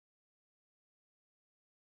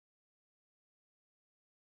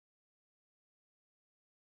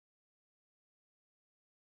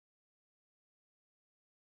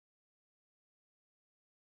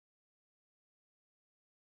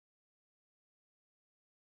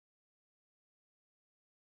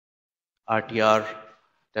RTR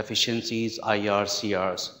deficiencies, IR,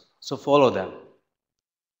 CRs. So follow them.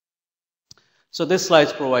 So this slide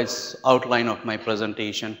provides outline of my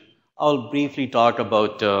presentation. I'll briefly talk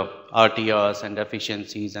about RTRs and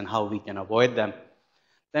deficiencies and how we can avoid them.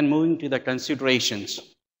 Then moving to the considerations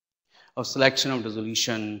of selection of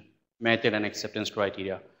dissolution method and acceptance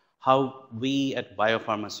criteria, how we at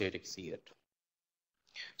biopharmaceutics see it.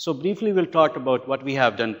 So briefly we'll talk about what we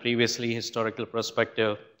have done previously, historical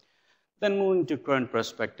perspective, then moving to current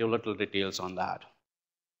perspective, little details on that.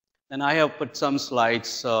 Then I have put some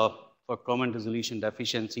slides for common dissolution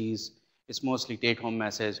deficiencies. It's mostly take-home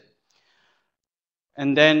message.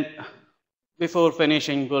 And then before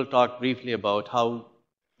finishing, we'll talk briefly about how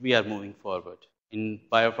we are moving forward in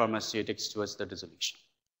biopharmaceutics towards the dissolution.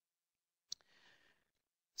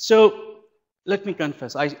 So let me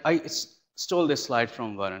confess, I stole this slide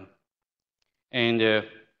from Varun. And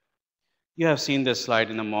you have seen this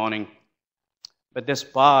slide in the morning. But this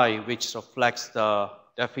pie, which reflects the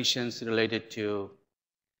deficiency related to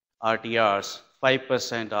RTRs,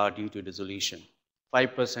 5% are due to dissolution.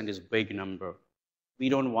 5% is a big number. We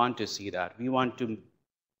don't want to see that. We want to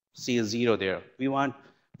see a zero there. We want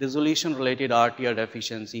dissolution-related RTR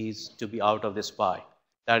deficiencies to be out of this pie.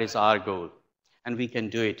 That is our goal, and we can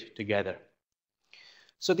do it together.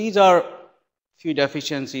 So these are few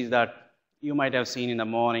deficiencies that you might have seen in the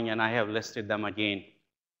morning, and I have listed them again.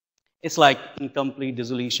 It's like incomplete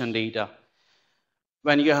dissolution data.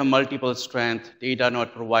 When you have multiple strength, data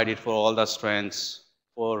not provided for all the strengths,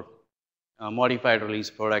 for modified release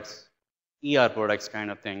products, ER products kind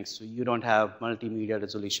of things, so you don't have multimedia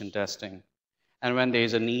dissolution testing. And when there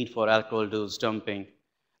is a need for alcohol dose dumping,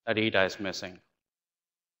 the data is missing.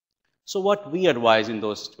 So what we advise in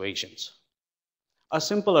those situations? A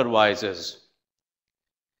simple advice is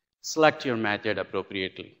select your method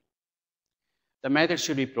appropriately. The method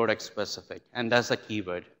should be product specific, and that's the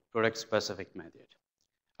keyword, product specific method.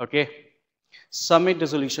 Okay? Submit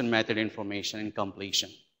dissolution method information in completion.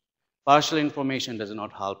 Partial information does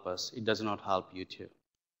not help us. It does not help you too.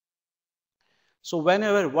 So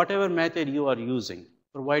whatever method you are using,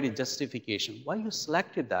 provide a justification. Why you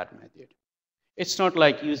selected that method? It's not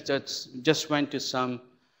like you just went to some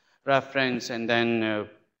reference and then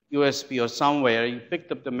USB or somewhere, you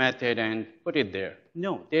picked up the method and put it there.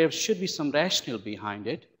 No, there should be some rationale behind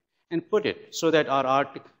it and put it so that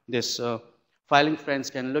filing friends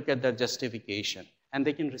can look at the justification and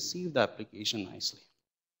they can receive the application nicely.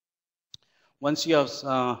 Once you have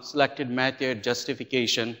selected method,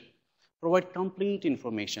 justification, provide complete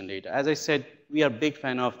information data. As I said, we are a big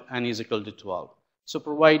fan of n is equal to 12. So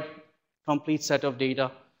provide complete set of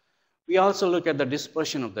data. We also look at the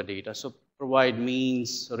dispersion of the data. So provide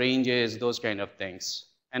means, ranges, those kind of things.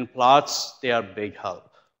 And plots, they are big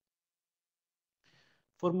help.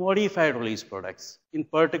 For modified release products, in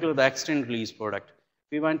particular the extended release product,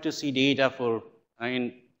 we want to see data for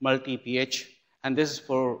in multi-pH, and this is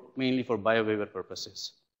mainly for biowaiver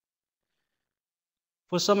purposes.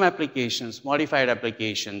 For some applications, modified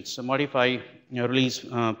applications, so modified release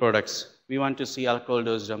products, we want to see alcohol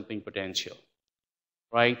dose dumping potential,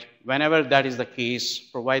 right? Whenever that is the case,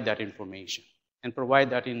 provide that information and provide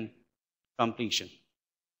that in completion.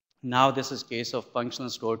 Now this is case of functional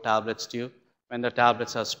stored tablets too. When the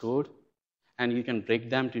tablets are stored and you can break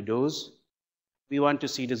them to dose, we want to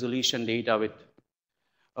see dissolution data with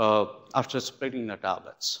after splitting the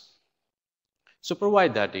tablets. So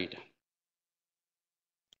provide that data.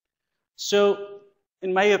 So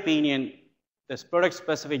in my opinion, this product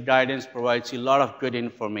specific guidance provides you a lot of good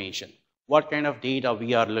information. What kind of data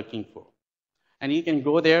we are looking for. And you can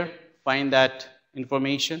go there, find that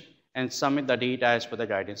information and submit the data as per the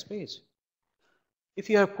guidance page. If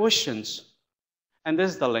you have questions, and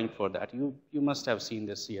this is the link for that. You must have seen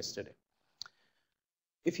this yesterday.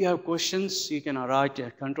 If you have questions, you can write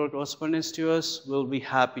a control correspondence to us. We'll be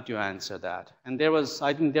happy to answer that. And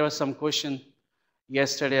I think there was some question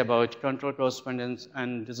yesterday about control correspondence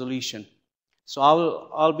and dissolution. So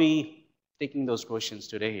I'll be taking those questions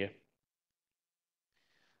today here.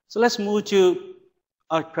 So let's move to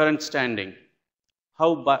our current standing.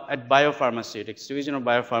 At biopharmaceutics, Division of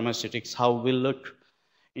Biopharmaceutics, how we look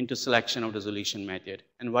into selection of dissolution method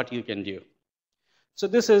and what you can do. So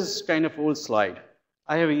this is kind of old slide.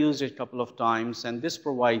 I have used it a couple of times, and this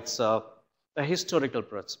provides a historical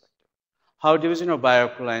perspective. How Division of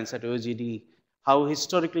Bioequivalence at OGD, how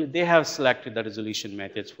historically they have selected the dissolution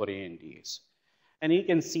methods for ANDAs. And you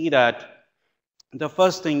can see that the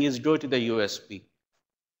first thing is go to the USP.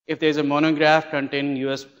 If there's a monograph containing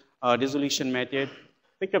US dissolution method,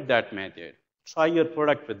 pick up that method. Try your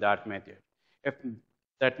product with that method. If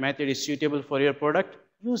that method is suitable for your product,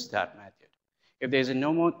 use that method. If there's a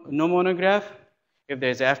no monograph, if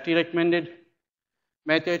there's a FDA recommended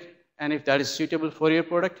method, and if that is suitable for your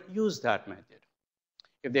product, use that method.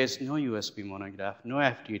 If there's no USP monograph, no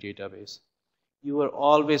FDA database, you are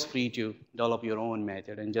always free to develop your own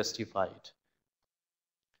method and justify it.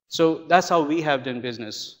 So that's how we have done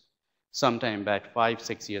business sometime back,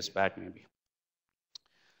 5-6 years back maybe.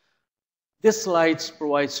 This slide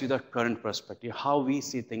provides you the current perspective, how we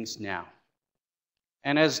see things now.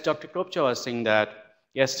 And as Dr. Kopcha was saying that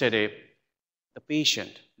yesterday, the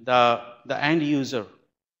patient, the end user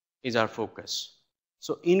is our focus.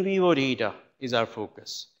 So in vivo data is our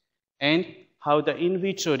focus. And how the in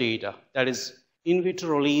vitro data, that is in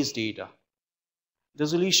vitro release data,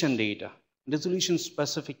 dissolution data, dissolution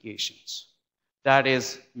specifications, that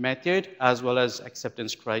is method as well as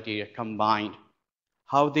acceptance criteria combined,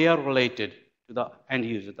 how they are related to the end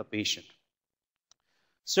user, the patient.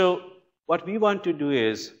 So what we want to do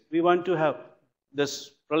is, we want to have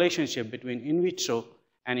this relationship between in vitro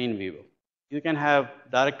and in vivo. You can have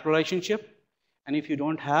direct relationship, and if you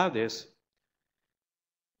don't have this,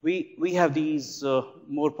 we have these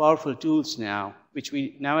more powerful tools now, which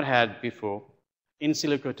we never had before, in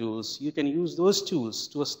silico tools. You can use those tools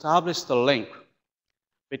to establish the link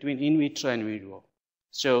between in vitro and in vivo.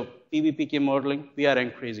 So PBPK modeling, we are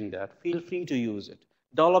increasing that. Feel free to use it.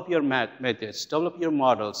 Develop your methods, develop your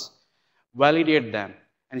models, validate them,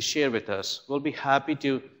 and share with us. We'll be happy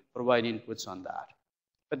to provide inputs on that.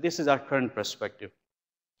 But this is our current perspective.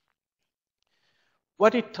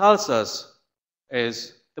 What it tells us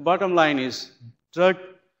is, the bottom line is, drug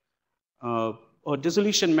or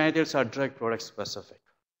dissolution methods are drug product specific.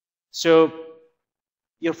 So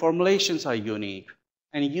your formulations are unique,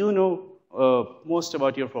 and you know most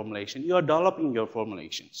about your formulation. You are developing your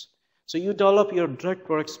formulations. So you develop your drug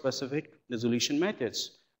product specific dissolution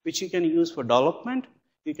methods, which you can use for development,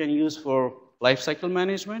 you can use for life cycle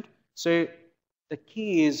management. So the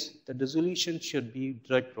key is the dissolution should be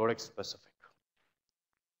drug product specific.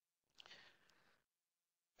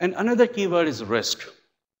 And another keyword is risk.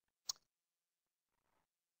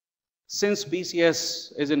 Since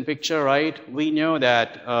BCS is in picture, right, we know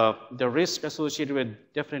that the risk associated with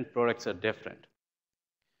different products are different.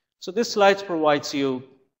 So this slide provides you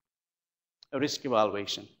a risk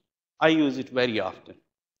evaluation. I use it very often.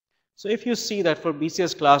 So if you see that for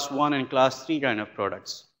BCS class 1 and class 3 kind of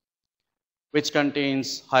products, which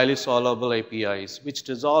contains highly soluble APIs, which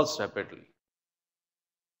dissolves rapidly,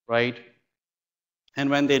 right? And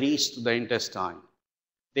when they reach to the intestine,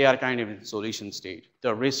 they are kind of in solution state.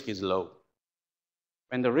 The risk is low.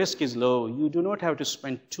 When the risk is low, you do not have to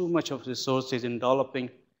spend too much of resources in developing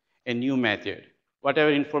a new method.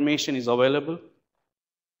 Whatever information is available,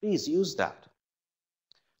 please use that.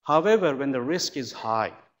 However, when the risk is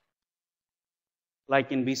high,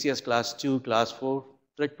 like in BCS class 2, class 4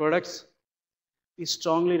 drug products, we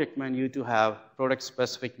strongly recommend you to have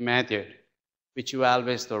product-specific method which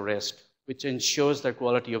evaluates the risk, which ensures the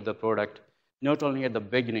quality of the product, not only at the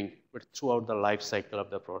beginning, but throughout the life cycle of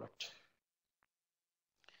the product.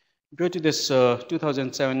 Go to this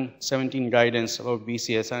 2017 guidance about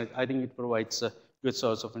BCS, and I think it provides a good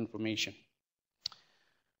source of information.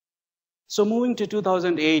 So moving to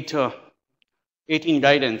 2018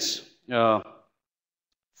 guidance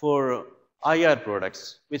for IR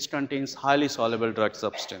products, which contains highly soluble drug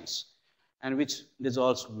substance and which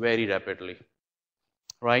dissolves very rapidly,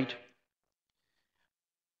 right?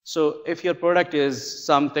 So if your product is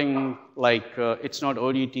something like it's not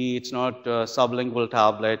ODT, it's not sublingual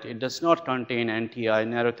tablet, it does not contain NTI,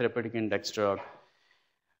 narrow therapeutic index drug,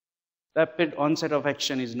 rapid onset of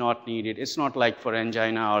action is not needed. It's not like for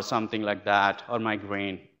angina or something like that, or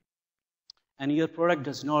migraine. And your product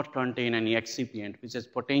does not contain any excipient, which has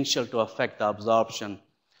potential to affect the absorption,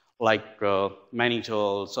 like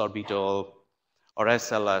mannitol, sorbitol, or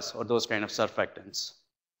SLS, or those kind of surfactants,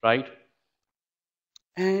 right?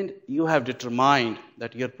 And you have determined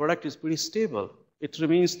that your product is pretty stable. It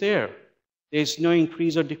remains there. There's no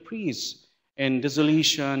increase or decrease in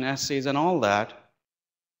dissolution, assays, and all that.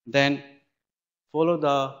 Then follow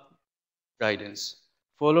the guidance.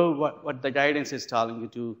 Follow what the guidance is telling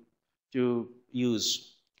you to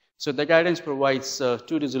use. So the guidance provides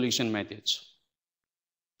 2 dissolution methods.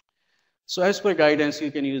 So as per guidance,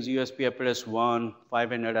 you can use USP Epidus 1,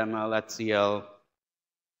 500 ml HCl,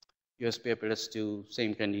 USP Epidus 2,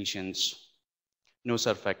 same conditions, no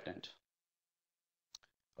surfactant.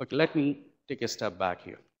 Okay, let me take a step back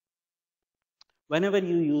here. Whenever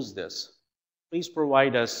you use this, please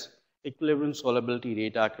provide us equilibrium solubility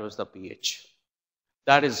data across the pH.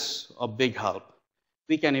 That is a big help.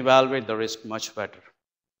 We can evaluate the risk much better.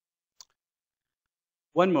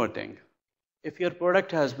 One more thing. If your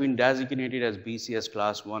product has been designated as BCS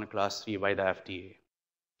Class 1, Class 3 by the FDA,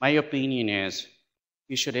 my opinion is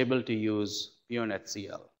you should be able to use beyond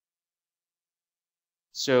HCl.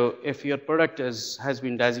 So if your product has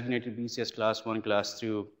been designated BCS Class 1, Class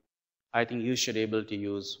 2, I think you should be able to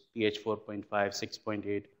use pH 4.5,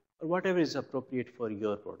 6.8, or whatever is appropriate for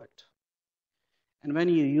your product. And when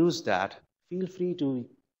you use that, feel free to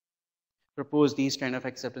propose these kind of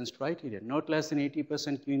acceptance criteria, not less than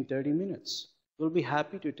 80% Q in 30 minutes. We'll be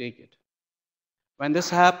happy to take it. When this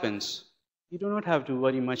happens, you do not have to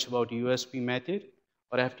worry much about USP method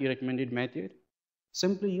or FDA recommended method.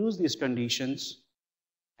 Simply use these conditions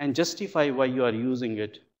and justify why you are using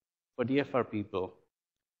it for DFR people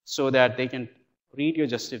so that they can read your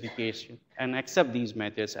justification and accept these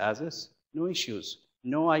methods as is. No issues,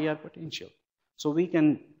 no IR potential. So we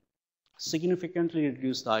can significantly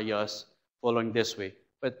reduce the IRs following this way.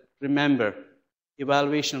 But remember,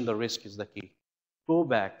 evaluation of the risk is the key. Go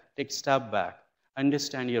back, take a step back,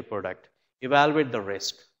 understand your product, evaluate the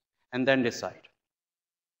risk, and then decide.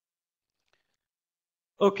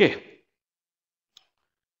 Okay.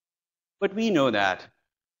 But we know that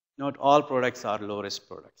not all products are low-risk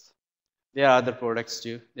products. There are other products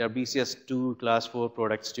too. There are BCS2, Class 4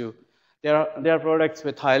 products too. There are products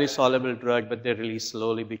with highly soluble drug, but they release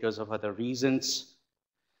slowly because of other reasons.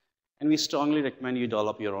 And we strongly recommend you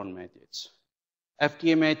develop your own methods.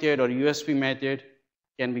 FDA method or USP method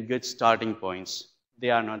can be good starting points.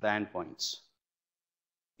 They are not the end points.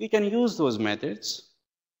 You can use those methods,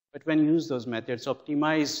 but when you use those methods,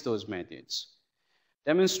 optimize those methods.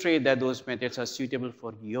 Demonstrate that those methods are suitable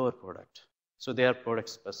for your product. So they are product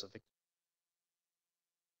specific.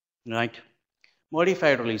 Right?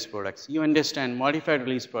 Modified release products. You understand modified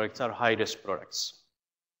release products are high risk products.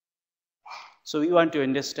 So we want to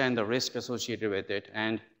understand the risk associated with it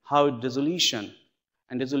and how dissolution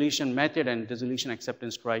and dissolution method and dissolution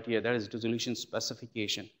acceptance criteria, that is dissolution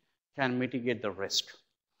specification, can mitigate the risk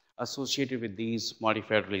associated with these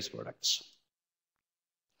modified release products.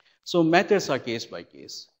 So methods are case by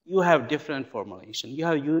case. You have different formulation. You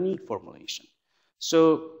have unique formulation.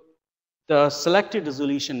 So the selected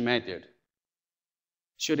dissolution method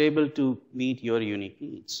should be able to meet your unique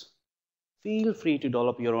needs. Feel free to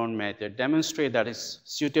develop your own method. Demonstrate that it's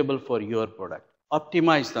suitable for your product.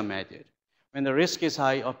 Optimize the method. When the risk is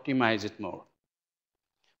high, optimize it more.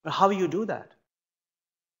 But how you do that?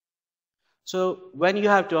 So when you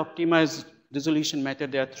have to optimize dissolution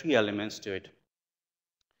method, there are three elements to it.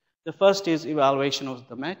 The first is evaluation of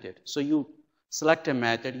the method. So you select a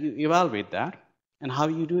method, you evaluate that, and how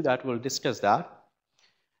you do that, we'll discuss that.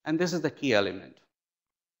 And this is the key element.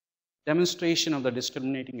 Demonstration of the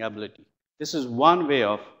discriminating ability. This is one way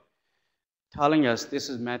of telling us this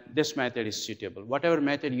method is suitable. Whatever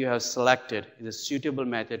method you have selected is a suitable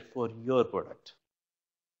method for your product.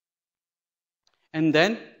 And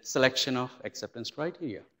then selection of acceptance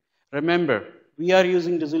criteria. Remember, we are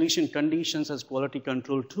using dissolution conditions as quality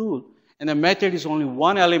control tool, and the method is only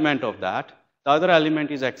one element of that. The other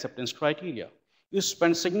element is acceptance criteria. You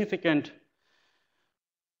spend significant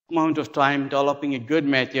amount of time developing a good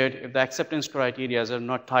method if the acceptance criteria are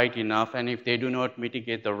not tight enough and if they do not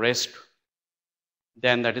mitigate the risk,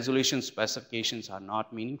 then the dissolution specifications are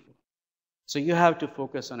not meaningful. So you have to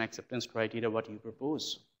focus on acceptance criteria, what you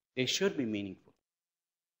propose. They should be meaningful.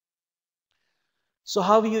 So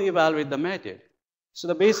how will you evaluate the method? So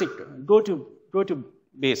the basic, go to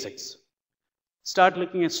basics. Start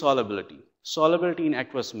looking at solubility. Solubility in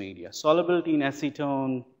aqueous media, solubility in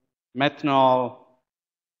acetone, methanol,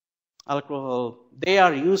 alcohol. They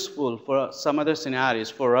are useful for some other scenarios.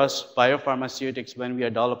 For us, biopharmaceutics, when we are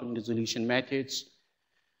developing dissolution methods,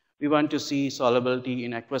 we want to see solubility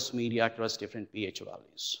in aqueous media across different pH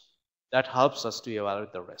values. That helps us to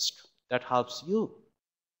evaluate the risk. That helps you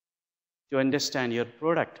to understand your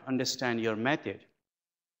product, understand your method.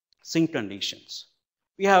 Sink conditions.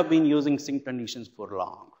 We have been using sink conditions for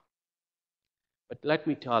long. But let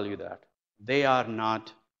me tell you that they are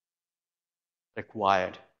not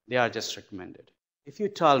required. They are just recommended. If you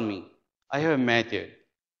tell me, I have a method,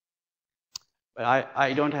 but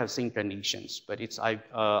I don't have sink conditions, but I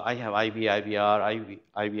have IV, IVR,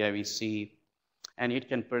 IVC, and it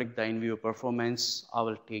can predict the in vivo performance, I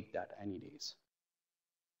will take that any days.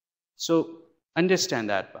 So understand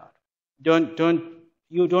that part.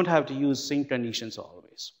 You don't have to use sink conditions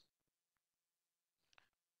always.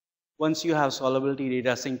 Once you have solubility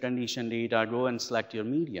data, sink condition data, go and select your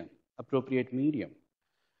medium, appropriate medium,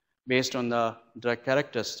 based on the drug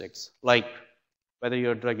characteristics, like whether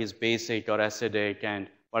your drug is basic or acidic and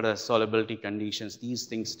what are the solubility conditions, these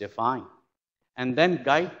things define. And then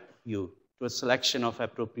guide you to a selection of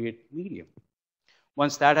appropriate medium.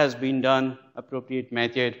 Once that has been done, appropriate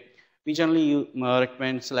method, we generally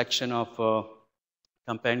recommend selection of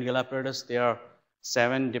compendial apparatus. There are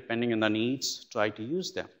 7 depending on the needs. Try to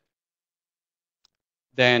use them.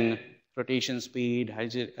 Then rotation speed,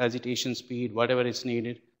 agitation speed, whatever is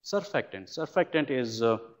needed. Surfactant. Surfactant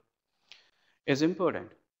is important.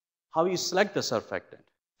 How you select the surfactant.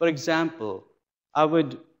 For example, I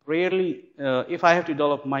would rarely, if I have to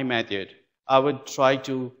develop my method, I would try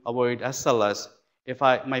to avoid SLS if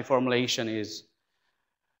my formulation is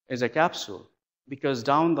a capsule, because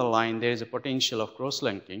down the line there is a potential of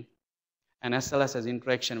cross-linking, and SLS has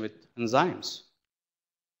interaction with enzymes.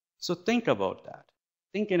 So think about that.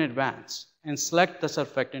 Think in advance and select the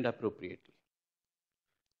surfactant appropriately.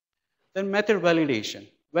 Then method validation.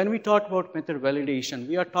 When we talk about method validation,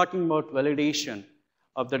 we are talking about validation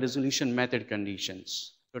of the dissolution method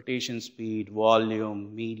conditions, rotation speed,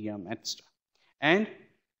 volume, medium, etc. And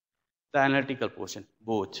the analytical portion,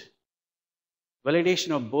 both.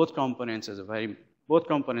 Validation of both components are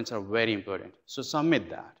very important. So submit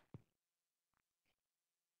that.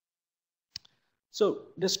 So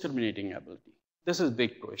discriminating ability. This is a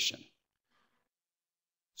big question.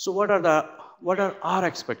 So what are our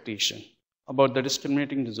expectations about the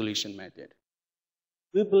discriminating dissolution method?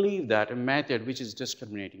 We believe that a method which is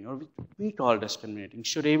discriminating, or which we call discriminating,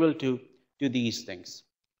 should be able to do these things.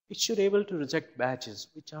 It should be able to reject batches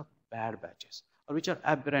which are bad batches, or which are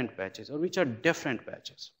aberrant batches, or which are different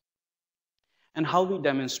batches. And how we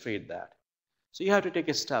demonstrate that? So you have to take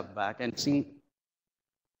a step back and see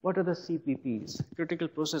what are the CPPs, critical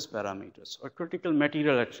process parameters, or critical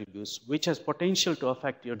material attributes, which has potential to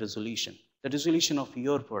affect your dissolution, the dissolution of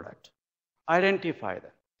your product. Identify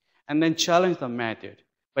them, and then challenge the method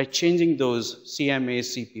by changing those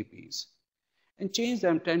CMAs, CPPs, and change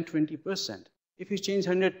them 10-20%. If you change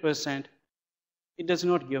 100%, it does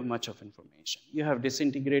not give much of information. You have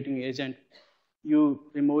disintegrating agent,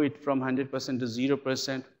 you remove it from 100% to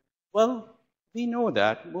 0%. Well, we know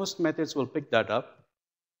that most methods will pick that up,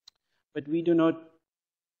 but we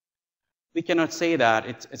cannot say that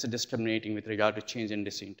it's a discriminating with regard to change in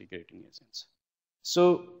disintegrating agents.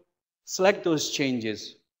 So select those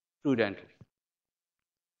changes prudently.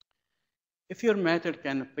 If your method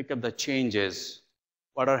can pick up the changes,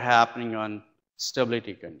 what are happening on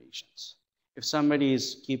stability conditions. If somebody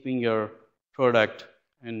is keeping your product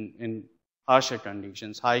in harsher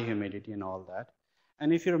conditions, high humidity and all that,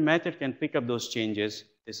 and if your method can pick up those changes,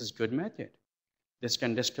 this is good method. This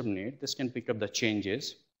can discriminate, this can pick up the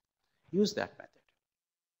changes, use that method.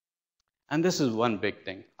 And this is one big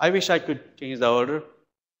thing. I wish I could change the order,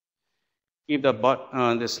 keep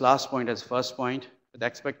this last point as first point, but the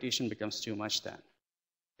expectation becomes too much then.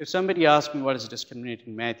 If somebody asks me what is a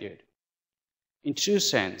discriminating method, in true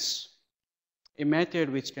sense, a method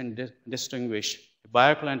which can distinguish a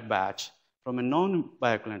bioequivalent batch from a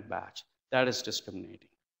non-bioequivalent batch, that is discriminating.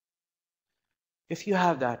 If you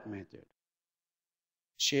have that method,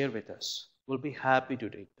 share with us. We'll be happy to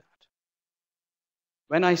take that.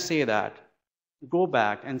 When I say that, go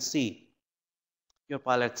back and see your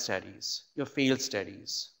pilot studies, your field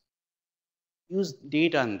studies. Use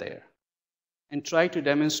data in there and try to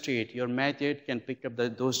demonstrate your method can pick up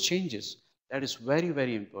those changes. That is very,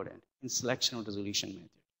 very important in selection of dissolution method.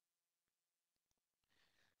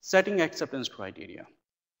 Setting acceptance criteria.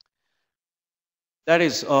 That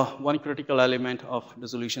is one critical element of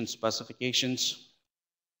dissolution specifications.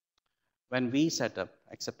 When we set up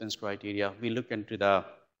acceptance criteria, we look into the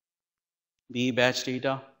BE batch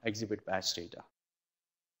data, exhibit batch data.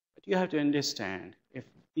 But you have to understand, if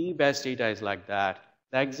BE batch data is like that,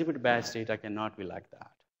 the exhibit batch data cannot be like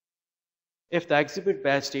that. If the exhibit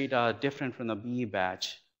batch data are different from the BE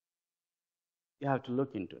batch, you have to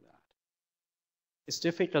look into that. It's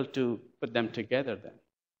difficult to put them together then.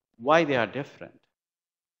 Why they are different?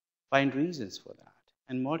 Find reasons for that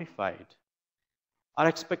and modify it. Our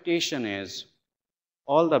expectation is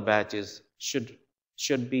all the batches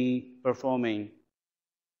should be performing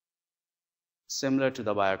similar to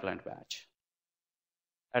the bioequivalent batch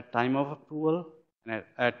at time of approval and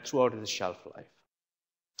throughout the shelf life.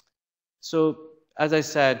 So as I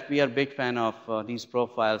said, we are a big fan of these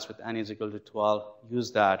profiles with n is equal to 12.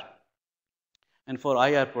 Use that. And for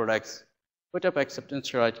IR products, put up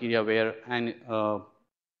acceptance criteria where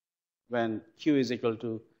when Q is equal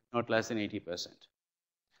to not less than 80%.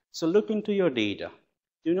 So look into your data.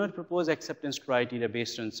 Do not propose acceptance criteria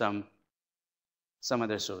based on some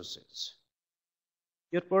other sources.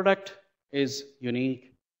 Your product is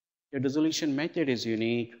unique, your dissolution method is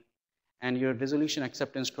unique, and your dissolution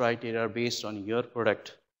acceptance criteria are based on your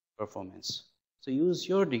product performance. So use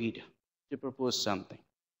your data to propose something.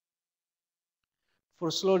 For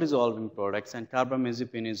slow dissolving products, and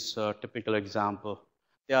carbamazepine is a typical example,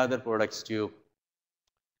 there are other products too.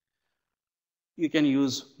 You can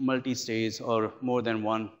use multi-stage or more than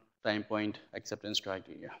one time point acceptance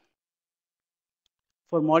criteria.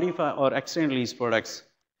 For modify or extended release products,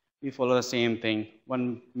 we follow the same thing.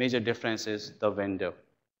 One major difference is the window,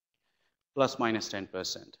 plus minus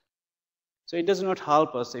 10%. So it does not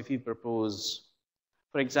help us if we propose,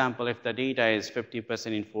 for example, if the data is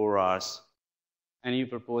 50% in 4 hours, and you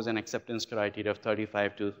propose an acceptance criteria of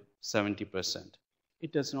 35 to 70%.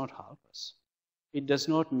 It does not help us. It does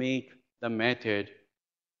not make the method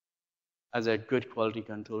as a good quality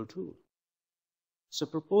control tool. So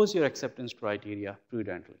propose your acceptance criteria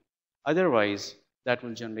prudently. Otherwise, that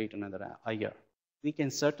will generate another IR. We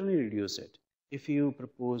can certainly reduce it if you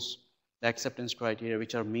propose the acceptance criteria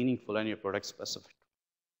which are meaningful and your product specific.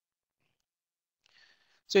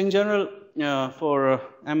 So in general, for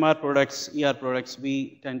MR products, ER products,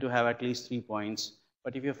 we tend to have at least 3 points.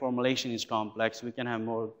 But if your formulation is complex, we can have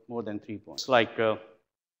more than 3 points. Like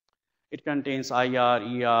it contains IR,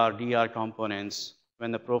 ER, DR components.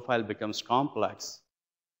 When the profile becomes complex,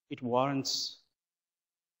 it warrants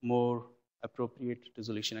more appropriate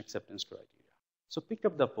dissolution acceptance criteria. So pick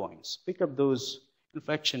up the points, pick up those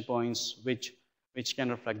inflection points which can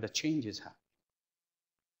reflect the changes happening.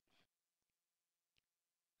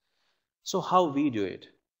 So how we do it?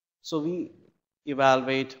 So we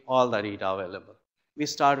evaluate all the data available. We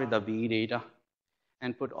start with the VE data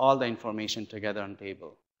and put all the information together on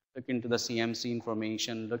table. Look into the CMC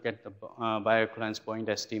information, look at the bioequivalence point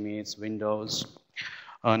estimates, windows,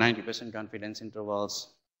 90% confidence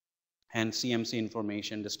intervals, and CMC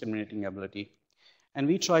information, discriminating ability. And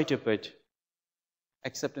we try to put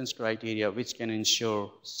acceptance criteria which can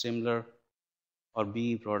ensure similar or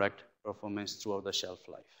BE product performance throughout the shelf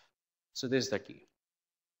life. So this is the key.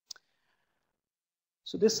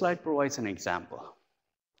 So this slide provides an example.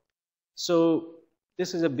 So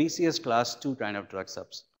this is a BCS class 2 kind of drug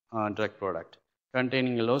product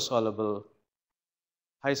containing a low soluble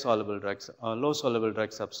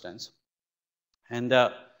drug substance, and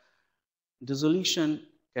the dissolution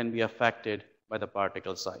can be affected by the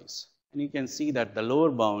particle size. And you can see that the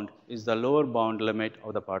lower bound is the lower bound limit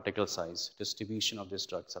of the particle size distribution of this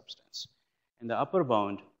drug substance, and the upper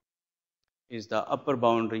bound is the upper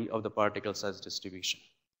boundary of the particle size distribution.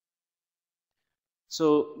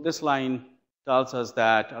 So this line tells us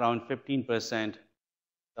that around 15%,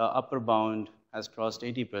 the upper bound has crossed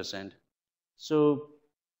 80%. So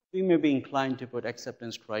we may be inclined to put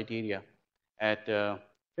acceptance criteria at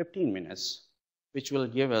 15 minutes, which will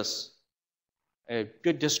give us a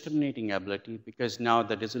good discriminating ability, because now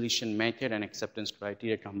the dissolution method and acceptance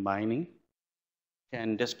criteria combining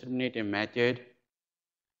can discriminate a method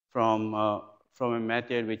from a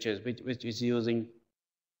method which is using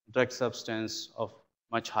drug substance of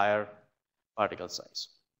much higher particle size.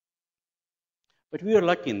 But we were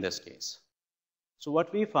lucky in this case. So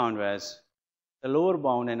what we found was the lower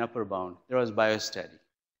bound and upper bound, there was biosteady.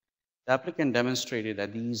 The applicant demonstrated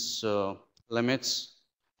that these limits,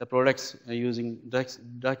 the products using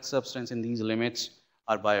drug substance in these limits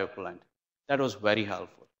are bioequivalent. That was very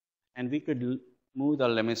helpful. And we could move the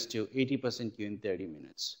limits to 80% Q in 30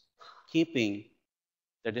 minutes, keeping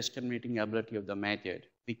the discriminating ability of the method,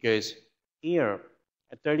 because here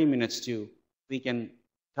at 30 minutes too, we can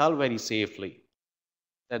tell very safely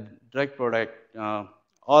that drug product,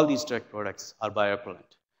 all these drug products are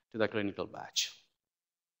bioequivalent to the clinical batch.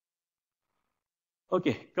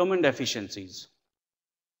 Okay, common deficiencies.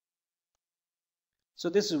 So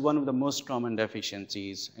this is one of the most common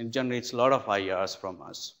deficiencies and generates a lot of IRs from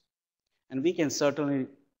us. And we can certainly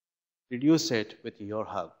reduce it with your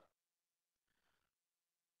help.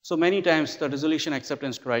 So many times the dissolution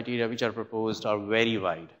acceptance criteria which are proposed are very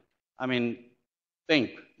wide. I mean,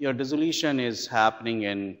 think your dissolution is happening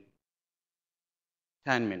in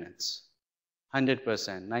 10 minutes, 100%,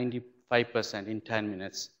 95% in 10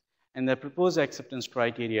 minutes. And the proposed acceptance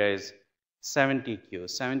criteria is 70Q,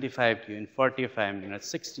 75Q in 45 minutes,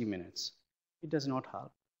 60 minutes. It does not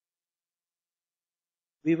help.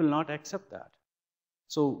 We will not accept that.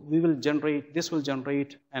 So this will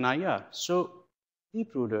generate an IR. So be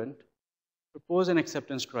prudent, propose an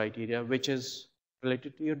acceptance criteria which is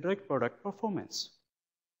related to your drug product performance.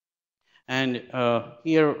 And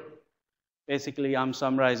here, basically, I'm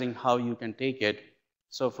summarizing how you can take it.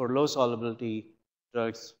 So for low solubility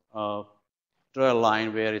drugs, draw a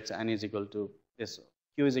line where it's N is equal to this,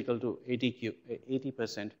 Q is equal to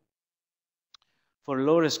 80%. For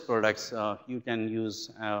low risk products, you can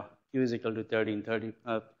use Q is equal to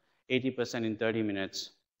 80% in 30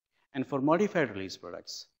 minutes. And for modified release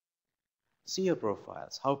products, see your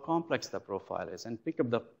profiles, how complex the profile is, and pick up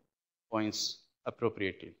the points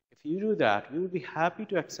appropriately. If you do that, we will be happy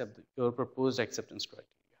to accept your proposed acceptance criteria.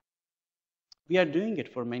 We are doing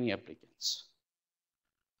it for many applicants.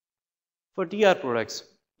 For DR products,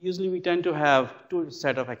 usually we tend to have two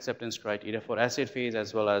sets of acceptance criteria for acid phase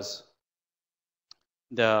as well as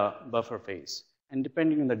the buffer phase, and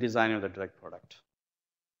depending on the design of the drug product.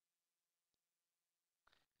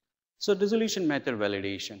 So dissolution method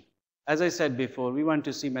validation. As I said before, we want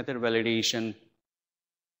to see method validation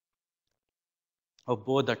of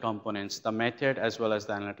both the components, the method as well as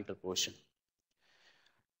the analytical portion.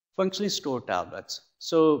 Functionally stored tablets.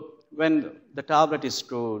 So when the tablet is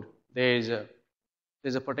stored, there's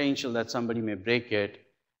a potential that somebody may break it,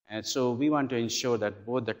 and so we want to ensure that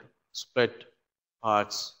both the split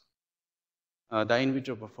parts, the in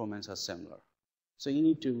vitro performance are similar. So you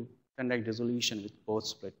need to conduct dissolution with both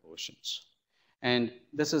split portions. And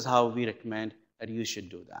this is how we recommend that you should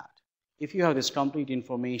do that. If you have this complete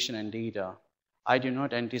information and data, I do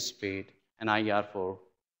not anticipate an IR for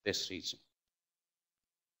this reason.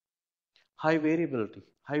 High variability.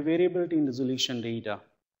 High variability in dissolution data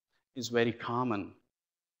is very common.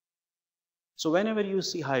 So whenever you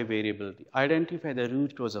see high variability, identify the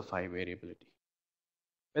root cause of high variability.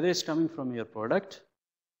 Whether it's coming from your product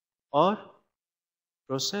or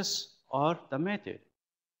process or the method,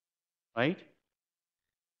 right?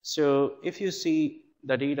 So if you see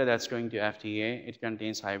the data that's going to FDA, it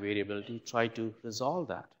contains high variability, try to resolve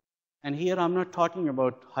that. And here I'm not talking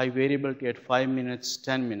about high variability at 5 minutes,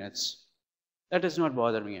 10 minutes. That does not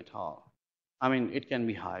bother me at all. I mean, it can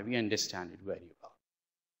be high, we understand it very well.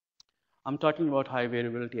 I'm talking about high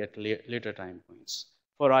variability at later time points.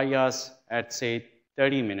 For IRs at say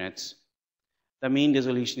 30 minutes, the mean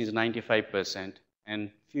dissolution is 95% and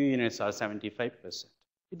few units are 75%.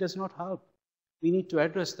 It does not help. We need to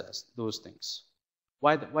address those things.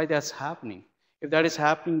 Why that's happening? If that is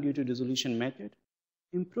happening due to dissolution method,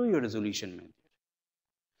 improve your dissolution method.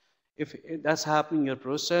 If that's happening your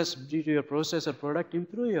process, due to your process or product,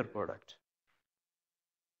 improve your product.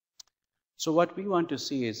 So what we want to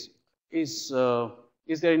see is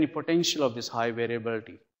there any potential of this high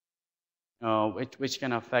variability which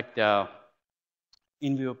can affect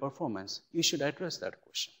in vivo performance? You should address that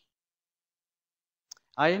question.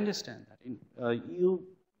 I understand that. You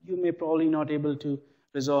may probably not able to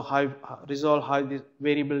resolve high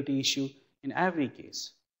variability issue in every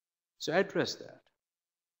case. So address that.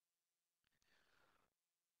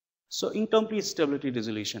 So incomplete stability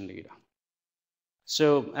dissolution data.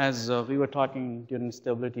 So as we were talking during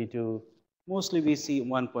stability too, mostly we see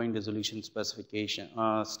 1-point dissolution specification,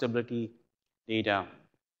 stability data.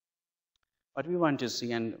 What we want to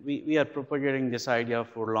see, and we are propagating this idea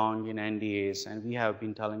for long in NDAs, and we have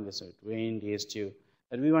been telling this at NDAs too,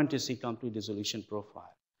 that we want to see complete dissolution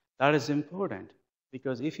profile. That is important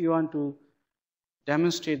because if you want to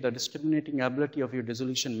demonstrate the discriminating ability of your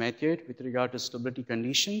dissolution method with regard to stability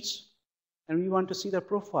conditions, and we want to see the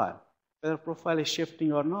profile, whether profile is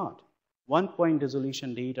shifting or not. 1-point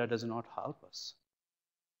dissolution data does not help us.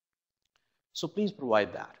 So please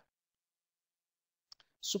provide that.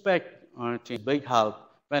 SPEC change, big help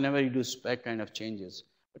whenever you do SPEC kind of changes.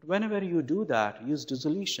 But whenever you do that, use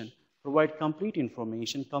dissolution, provide complete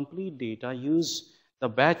information, complete data, use the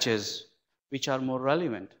batches which are more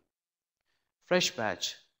relevant. Fresh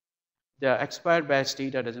batch, the expired batch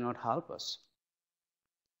data does not help us.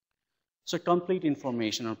 So complete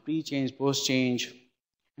information on pre-change, post-change,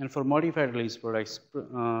 and for modified release products,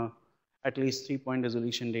 at least 3-point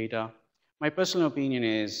dissolution data. My personal opinion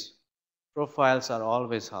is profiles are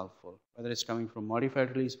always helpful, whether it's coming from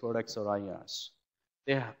modified release products or IRs.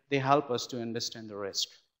 They help us to understand the risk.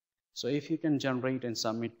 So if you can generate and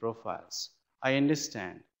submit profiles, I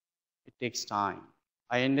understand it takes time.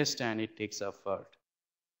 I understand it takes effort.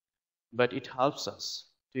 But it helps us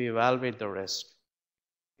to evaluate the risk.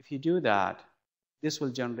 If you do that, this will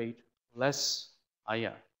generate less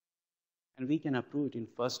IR. And we can approve it in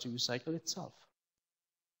first review cycle itself.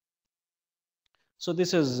 So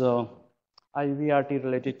this is IVRT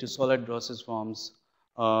related to solid dosage forms,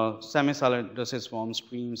 semi-solid dosage forms,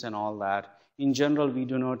 creams, and all that. In general, we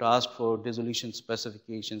do not ask for dissolution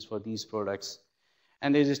specifications for these products.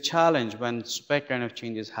 And there is a challenge when spec kind of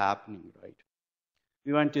change is happening, right?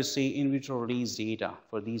 We want to see in vitro release data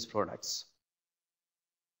for these products.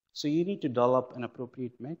 So you need to develop an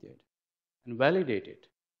appropriate method and validate it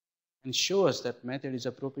and show us that method is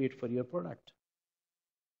appropriate for your product.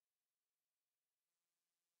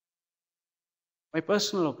 My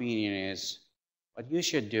personal opinion is what you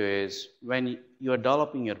should do is when you are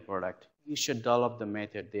developing your product, you should develop the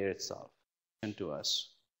method there itself and to us.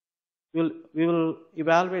 we will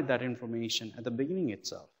evaluate that information at the beginning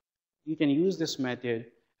itself. You can use this method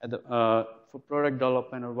for product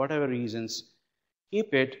development or whatever reasons.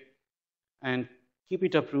 Keep it and keep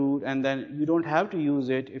it approved, and then you don't have to use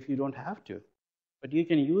it if you don't have to. But you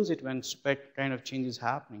can use it when spec kind of change is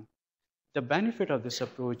happening. The benefit of this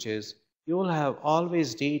approach is you will have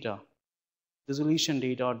always data, dissolution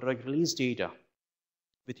data or drug release data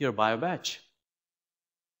with your biobatch.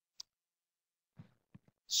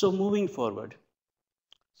 So moving forward,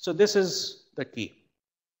 so this is the key.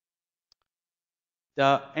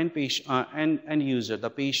 The end user, the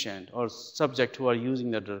patient or subject who are using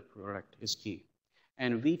the drug product is key.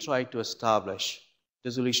 And we try to establish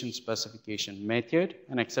dissolution specification method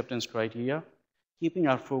and acceptance criteria, keeping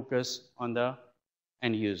our focus on the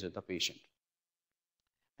end user, the patient.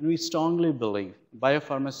 And we strongly believe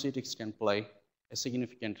biopharmaceutics can play a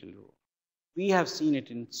significant role. We have seen it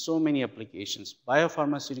in so many applications.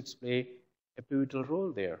 Biopharmaceutics play a pivotal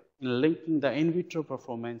role there in linking the in vitro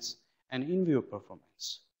performance and in vivo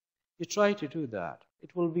performance. You try to do that.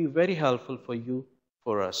 It will be very helpful for you,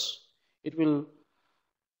 for us. It will,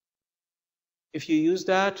 if you use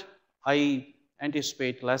that, I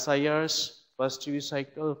anticipate less IRs, first review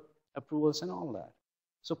cycle, approvals and all that.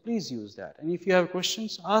 So please use that. And if you have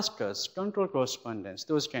questions, ask us, control correspondence,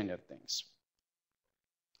 those kind of things.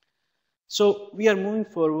 So we are moving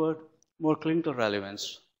forward more clinical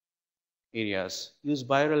relevance areas. Use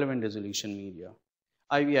biorelevant dissolution media.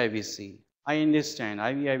 IVIVC. I understand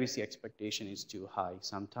IVIVC expectation is too high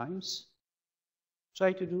sometimes.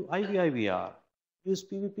 Try to do IVIVR. Use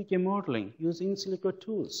PBPK modeling. Use in silico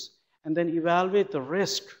tools. And then evaluate the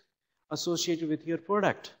risk associated with your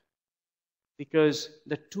product. Because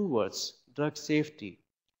the two words, drug safety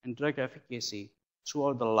and drug efficacy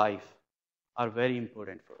throughout the life are very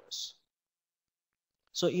important for us.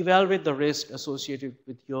 So evaluate the risk associated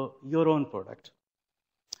with your own product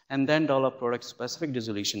and then develop product-specific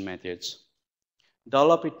dissolution methods.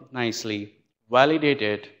 Develop it nicely, validate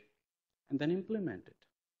it, and then implement it.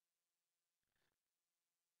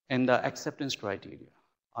 And the acceptance criteria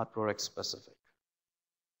are product-specific.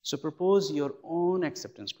 So propose your own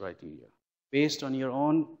acceptance criteria based on your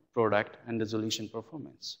own product and dissolution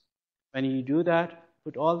performance. When you do that,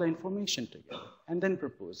 put all the information together and then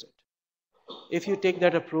propose it. If you take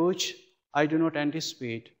that approach, I do not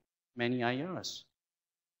anticipate many IRs.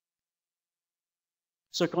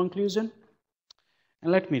 So conclusion,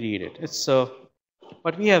 and let me read it. It's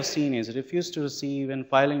what we have seen is refuse to receive and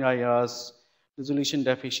filing IRs, dissolution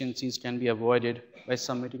deficiencies can be avoided by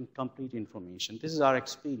submitting complete information. This is our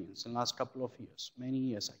experience in the last couple of years, many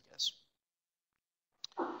years, I guess.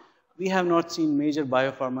 We have not seen major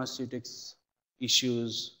biopharmaceutics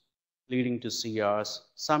issues leading to CRs.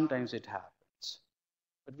 Sometimes it happens,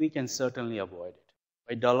 but we can certainly avoid it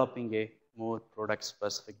by developing a more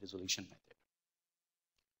product-specific dissolution method.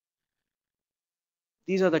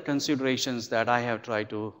 These are the considerations that I have tried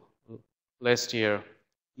to list here.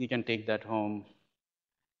 You can take that home.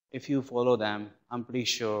 If you follow them, I'm pretty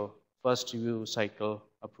sure first review cycle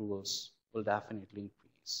approvals will definitely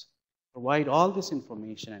increase. Provide all this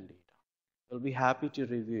information and data. We'll be happy to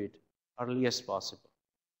review it early as possible.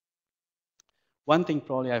 One thing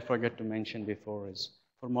probably I forgot to mention before is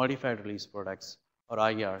for modified release products or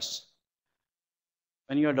IRs,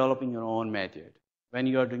 when you are developing your own method, when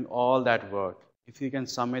you are doing all that work, if you can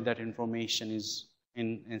submit that information is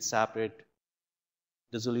in separate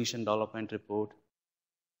dissolution development report,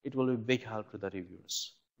 it will be a big help to the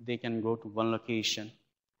reviewers. They can go to one location,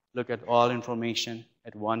 look at all information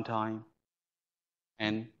at one time,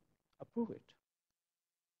 and approve it.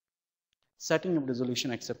 Setting up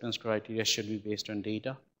dissolution acceptance criteria should be based on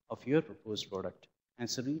data of your proposed product and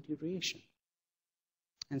some iteration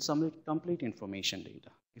and some complete information data.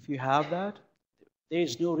 If you have that, there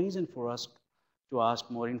is no reason for us to ask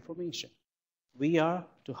more information. We are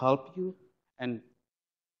to help you, and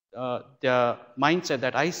the mindset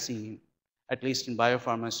that I see, at least in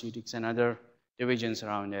biopharmaceutics and other divisions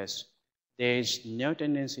around us, there is no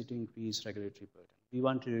tendency to increase regulatory burden. We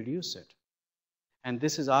want to reduce it. And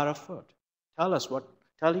this is our effort.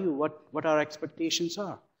 Tell you what our expectations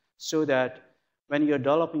are, so that when you're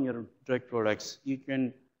developing your drug products, you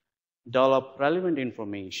can develop relevant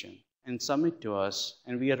information and submit to us,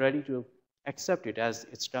 and we are ready to accept it as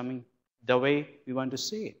it's coming the way we want to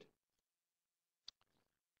see it.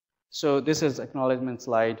 So this is acknowledgement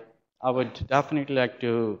slide. I would definitely like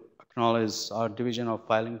to acknowledge our division of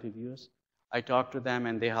filing reviewers. I talked to them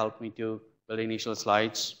and they helped me to build initial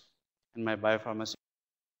slides in my biopharmaceutical